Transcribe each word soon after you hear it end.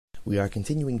We are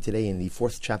continuing today in the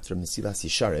fourth chapter of Mesilas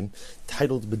Yesharim,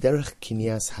 titled B'derech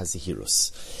Kinias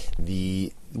HaZehirus,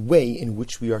 the way in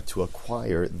which we are to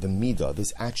acquire the midah,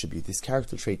 this attribute, this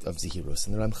character trait of Zehirus.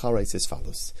 And the Ramchal writes as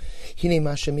follows: Hine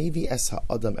Mashamevi es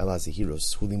ha'adam ela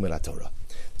Zehirus hu limud Torah.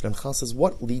 The Ramchal says,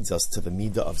 what leads us to the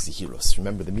midah of Zehirus?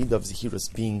 Remember, the midah of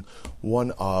Zehirus being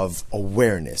one of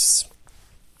awareness,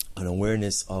 an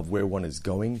awareness of where one is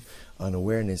going, an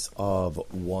awareness of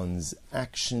one's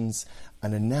actions,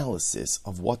 an analysis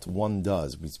of what one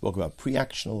does. We spoke about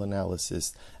pre-actional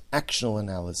analysis, actional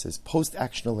analysis,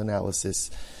 post-actional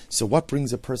analysis. So what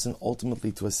brings a person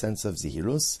ultimately to a sense of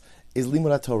Zehirus is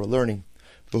limud Torah, learning.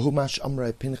 V'humash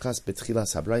amra Pinchas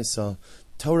betchilas habraisa,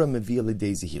 Torah mevia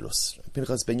l'idei Zehirus.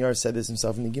 Pinchas ben Yair said this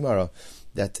himself in the Gemara,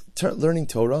 that learning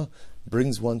Torah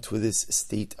brings one to this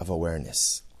state of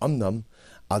awareness. Amnam,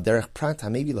 al derech prat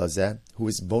hamevi lazeh, who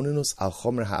is bonus al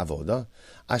chomer ha'avoda,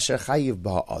 asher chayiv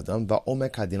ba'adam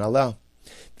va'omek hadin aleh,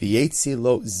 v'yetzi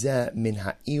lo zeh min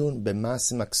ha'iyun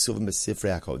b'masim aksuvim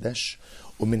b'sifrei ha'kodesh,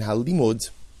 u'min ha'limud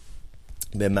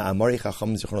b'ma'amari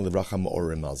chacham zichron livracha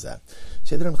ma'orim al zeh.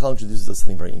 So the Ramchal introduces us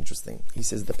something very interesting. He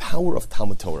says the power of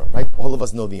Talmud Torah, right? All of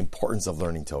us know the importance of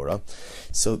learning Torah.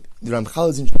 So the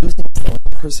Ramchal is introducing us that when a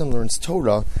person learns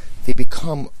Torah, they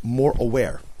become more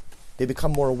aware. They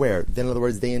become more aware. Then, in other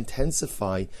words, they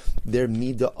intensify their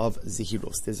midah of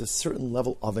Zehirus. There's a certain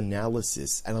level of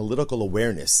analysis, analytical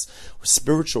awareness, or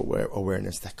spiritual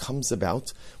awareness that comes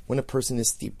about when a person is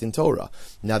steeped in Torah.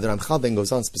 Now, the Ramchal then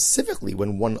goes on specifically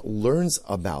when one learns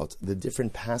about the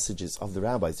different passages of the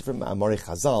rabbis, different Ma'amari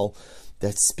Chazal,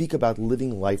 that speak about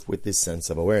living life with this sense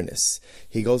of awareness.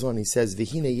 He goes on, he says,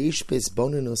 V'hine yesh bes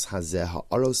bonenus hazeh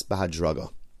ha'aros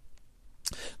b'hadraga.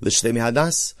 L'shlei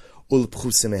mehadas, so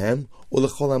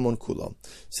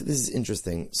this is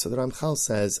interesting. So the Ramchal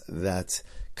says that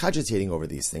cogitating over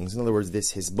these things, in other words,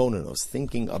 this hisbonanos,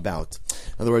 thinking about,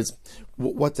 in other words,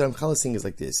 what the Ramchal is saying is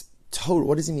like this: Torah.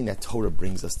 What does it mean that Torah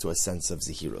brings us to a sense of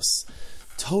Zehirus?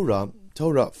 Torah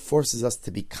forces us to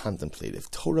be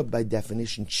contemplative. Torah, by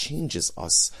definition, changes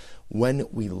us when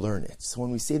we learn it. So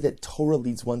when we say that Torah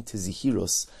leads one to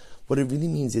Zehirus, what it really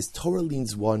means is Torah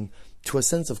leads one to a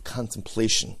sense of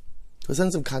contemplation. To a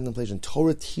sense of contemplation.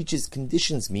 Torah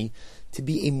conditions me to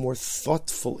be a more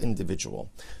thoughtful individual.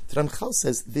 The Ramchal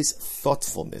says this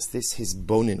thoughtfulness, this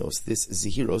hisbonenos, this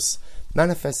Zehirus,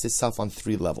 manifests itself on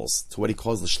three levels. To what he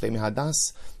calls the Shlei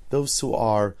Hadas, those who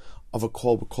are of we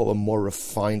call a more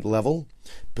refined level,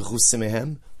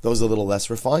 Bechusimehem, those a little less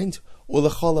refined,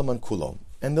 Ulechol Kulo,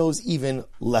 and those even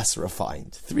less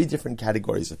refined. Three different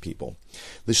categories of people.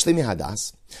 L'shlemi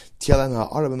hadas, tialem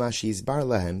ha'ara b'mashi yizbar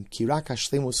lehem, ki rak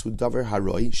ha'shlemus hu davar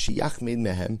haroi, sheyachmed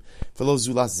mehem, v'lo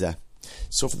zulas zeh.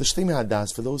 So for the shlemi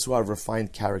hadas, for those who have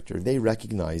refined character, they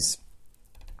recognize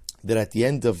that at the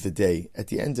end of the day,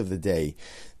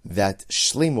 that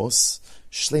shlemos,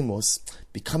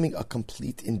 becoming a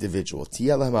complete individual.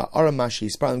 Tialem ha'ara b'mashi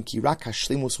yizbar lehem, ki rak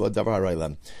ha'shlemus hu davar haroi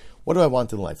lehem. What do I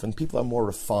want in life? When people are more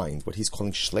refined, what he's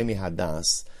calling Shlemi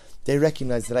Hadas, they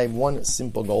recognize that I have one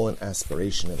simple goal and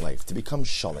aspiration in life: to become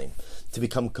shalom, to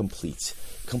become complete.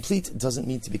 Complete doesn't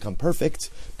mean to become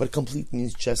perfect, but complete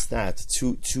means just that,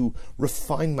 to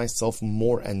refine myself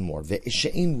more and more. And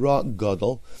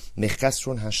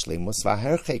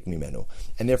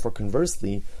therefore,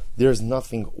 conversely, there is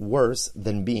nothing worse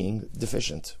than being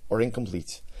deficient or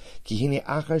incomplete. And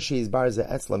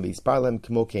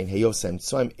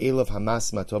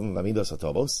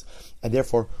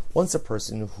therefore, once a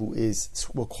person who is,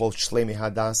 we'll call Shlemi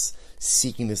Hadas,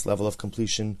 seeking this level of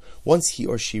completion, once he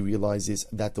or she realizes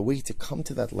that the way to come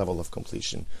to that level of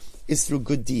completion is through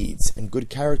good deeds and good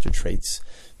character traits,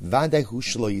 a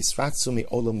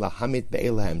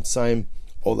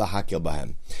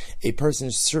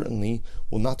person certainly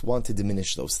will not want to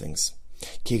diminish those things.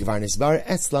 Because so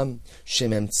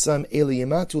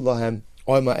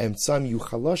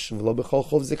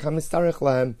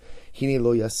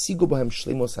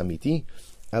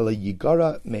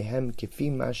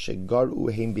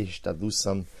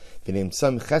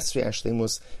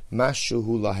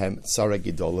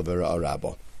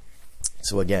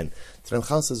again, the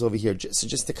Ramchal says over here, so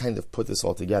just to kind of put this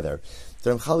all together, the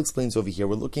Ramchal explains over here,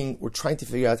 we're trying to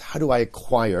figure out how do I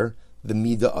acquire the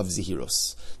midah of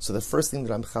Zehirus. So the first thing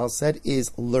that Ramchal said is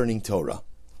learning Torah.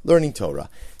 Learning Torah.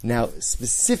 Now,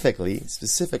 specifically,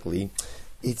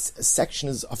 it's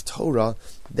sections of Torah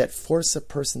that force a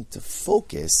person to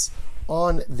focus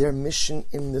on their mission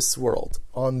in this world,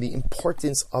 on the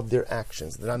importance of their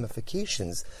actions, the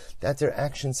ramifications that their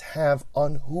actions have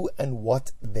on who and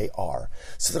what they are.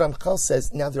 So the Ramchal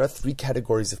says, now there are three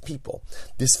categories of people.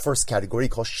 This first category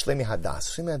called Shlemi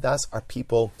Hadas. Shlemi Hadas are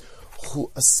people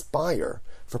who aspire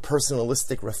for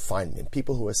personalistic refinement,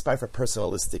 people who aspire for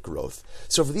personalistic growth.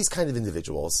 So for these kind of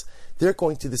individuals, they're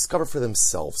going to discover for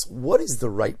themselves what is the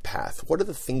right path, what are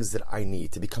the things that I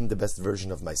need to become the best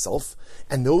version of myself,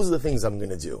 and those are the things I'm going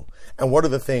to do. And what are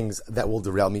the things that will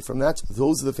derail me from that?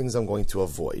 Those are the things I'm going to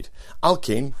avoid.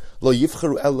 Alkein, lo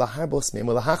yivcharu el laharbos mehem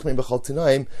lahachmim b'chol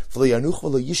tanaim v'lo yanuch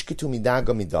v'lo yishketu midaga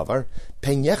midavar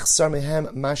pen yechsar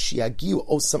mehem ma sheyagiu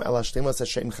osam el hashtemos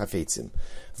Hashem chafetzim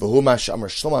v'hu ma she'amar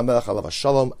Shlomo HaMelech alav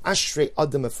hashalom ashrei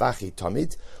adam mefachi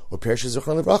tamid u'perish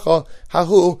zichron levracha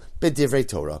hahu b'divrei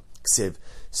Torah. So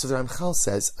the Ramchal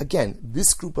says, again,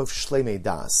 this group of Shleimei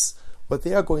Das, what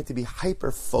they are going to be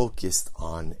hyper-focused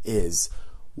on is,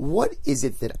 what is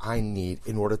it that I need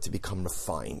in order to become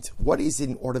refined? What is it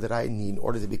in order that I need in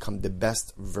order to become the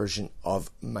best version of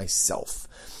myself?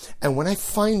 And when I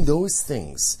find those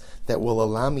things that will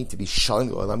allow me to be shalom,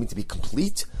 that will allow me to be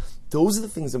complete, those are the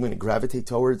things I'm going to gravitate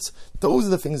towards. Those are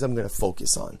the things I'm going to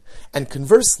focus on. And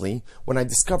conversely, when I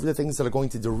discover the things that are going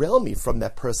to derail me from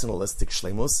that personalistic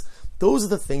shleimus, those are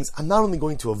the things I'm not only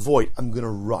going to avoid, I'm going to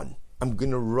run. I'm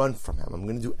going to run from him. I'm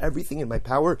going to do everything in my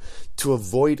power to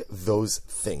avoid those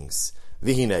things.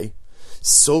 Vihine,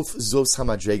 sof zos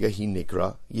hamadrega hi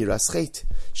nikra yiraschet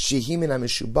shehi min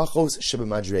hameshubachos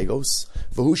shebemadregos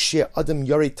v'hu she adam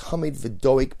yori tamid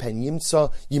v'doik pen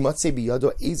yimtza yimatze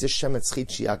biyado eze shemet schit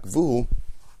shiakvu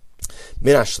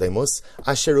min hashlemus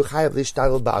asher hu chayav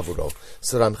lishtadel ba'avuro.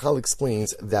 So Ramchal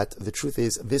explains that the truth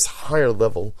is this higher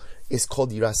level is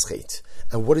called yiraschet.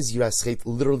 And what is yiraschet?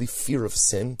 Literally fear of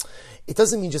sin. It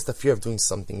doesn't mean just a fear of doing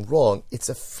something wrong. It's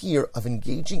a fear of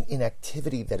engaging in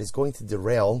activity that is going to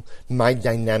derail my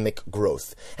dynamic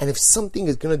growth. And if something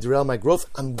is going to derail my growth,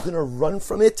 I'm going to run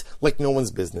from it like no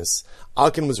one's business.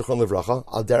 Alken muzrachon levracha,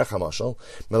 al derech hamashal,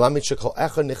 melamid shekol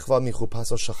echa nichva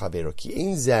michupaso shachavero, ki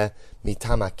ein zeh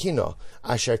mitamakino,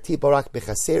 asher tibarak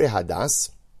bechasere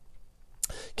hadas,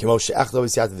 כמו שאחדו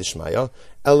בסייעתא דשמיא,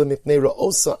 אלא מפני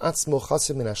ראוסו עצמו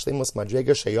חסר מן השלמות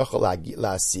מדרגה שיכול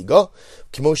להשיגו,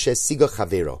 כמו שהשיגו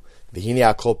חברו. והנה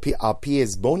הכל על פי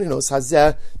הסבונינוס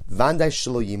הזה, ודאי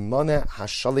שלא יימנע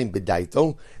השלם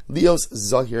בדעתו, ליאוס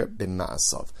זוהיר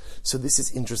במעשיו. So this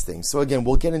is interesting. So again,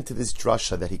 we'll get into this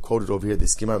drasha that he quoted over here,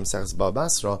 this Gemara Maseches Bava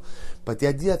Basra, but the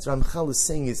idea that Ramchal is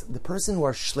saying is the person who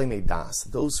are Shleimei Das,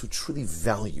 those who truly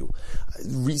value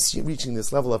reaching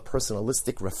this level of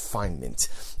personalistic refinement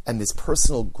and this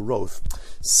personal growth.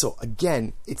 So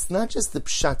again, it's not just the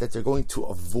pshat that they're going to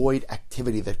avoid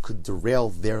activity that could derail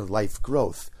their life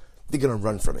growth. They're going to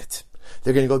run from it.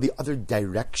 They're going to go the other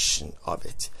direction of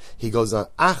it. He goes on,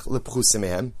 ach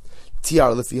lepchusemehem,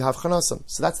 tiar lefi havchanasam.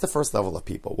 So that's the first level of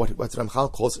people, what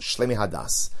Ramchal calls Shleimei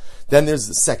Hadas. Then there's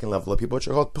the second level of people, which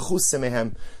are called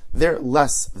pechusemehem. They're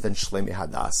less than Shleimei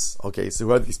Hadas. Okay, so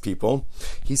who are these people?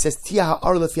 He says, tia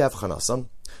ha'ar lefi havchanasam,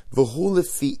 v'hu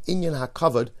lefi inyan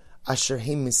ha'kavod, asher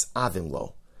heim mis'avim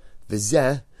lo.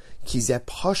 V'zeh, כי זה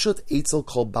פשוט אצל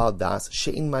כל בעל דעת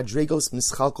שאין מדרגות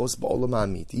משחקות בעולם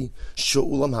האמיתי,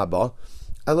 שהוא עולם הבא,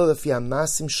 אלא לפי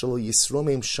המעשים שלו יסרו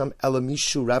מהם שם אלא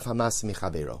מישהו רב המעשים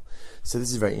מחברו. So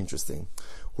this is very interesting.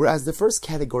 Whereas the first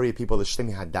category of people, the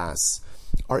Shleimei Hadas,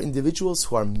 are individuals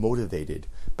who are motivated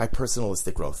by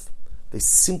personalistic growth. They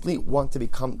simply want to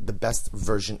become the best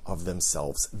version of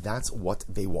themselves. That's what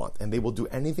they want. And they will do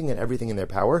anything and everything in their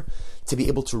power to be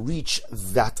able to reach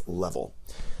that level.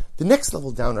 The next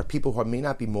level down are people who may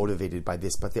not be motivated by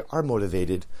this, but they are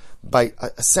motivated by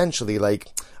essentially like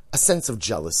a sense of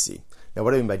jealousy. Now,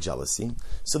 what do I mean by jealousy?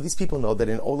 So these people know that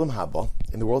in Olam Haba,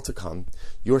 in the world to come,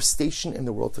 your station in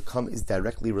the world to come is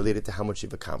directly related to how much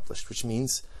you've accomplished, which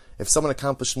means if someone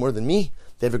accomplished more than me,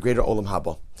 they have a greater Olam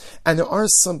Haba. And there are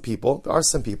some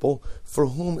people for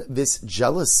whom this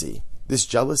jealousy, this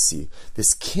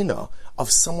kina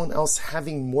of someone else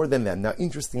having more than them. Now,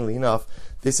 interestingly enough,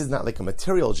 this is not like a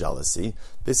material jealousy.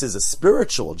 This is a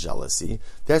spiritual jealousy.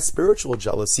 That spiritual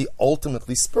jealousy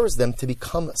ultimately spurs them to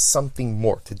become something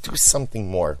more, to do something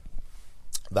more.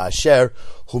 And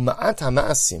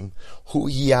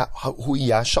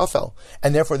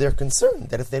therefore they're concerned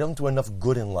that if they don't do enough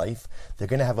good in life, they're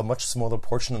going to have a much smaller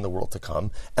portion in the world to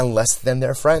come and less than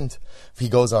their friend. He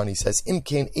goes on, he says, So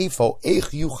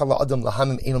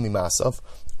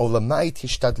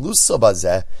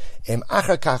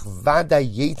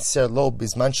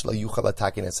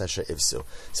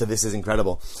this is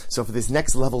incredible. So for this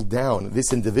next level down,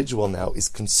 this individual now is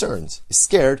concerned, is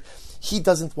scared. He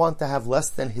doesn't want to have less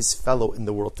than his fellow in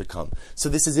the world to come. So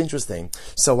this is interesting.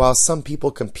 So while some people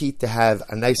compete to have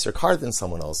a nicer car than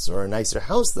someone else, or a nicer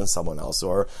house than someone else,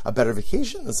 or a better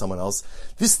vacation than someone else,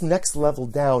 this next level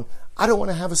down, I don't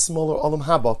want to have a smaller olam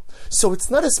haba. So it's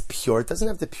not as pure, it doesn't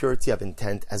have the purity of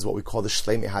intent as what we call the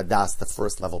shleimei hadas, the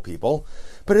first level people,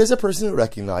 but it is a person who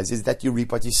recognizes that you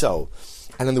reap what you sow.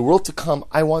 And in the world to come,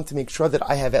 I want to make sure that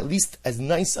I have at least as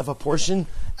nice of a portion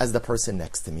as the person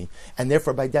next to me. And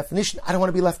therefore, by definition, I don't want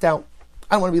to be left out.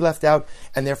 I don't want to be left out,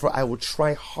 and therefore I will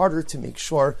try harder to make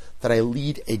sure that I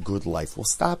lead a good life. We'll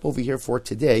stop over here for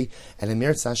today, and in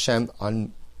Meretz Hashem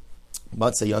on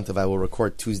Matzah Yontav, I will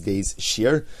record Tuesday's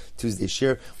shir.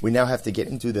 We now have to get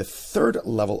into the third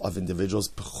level of individuals,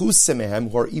 Pechus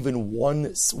Semehem, who are even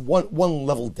one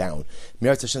level down.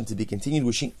 Meretz Hashem to be continued.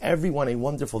 Wishing everyone a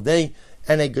wonderful day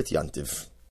and a good Yontav.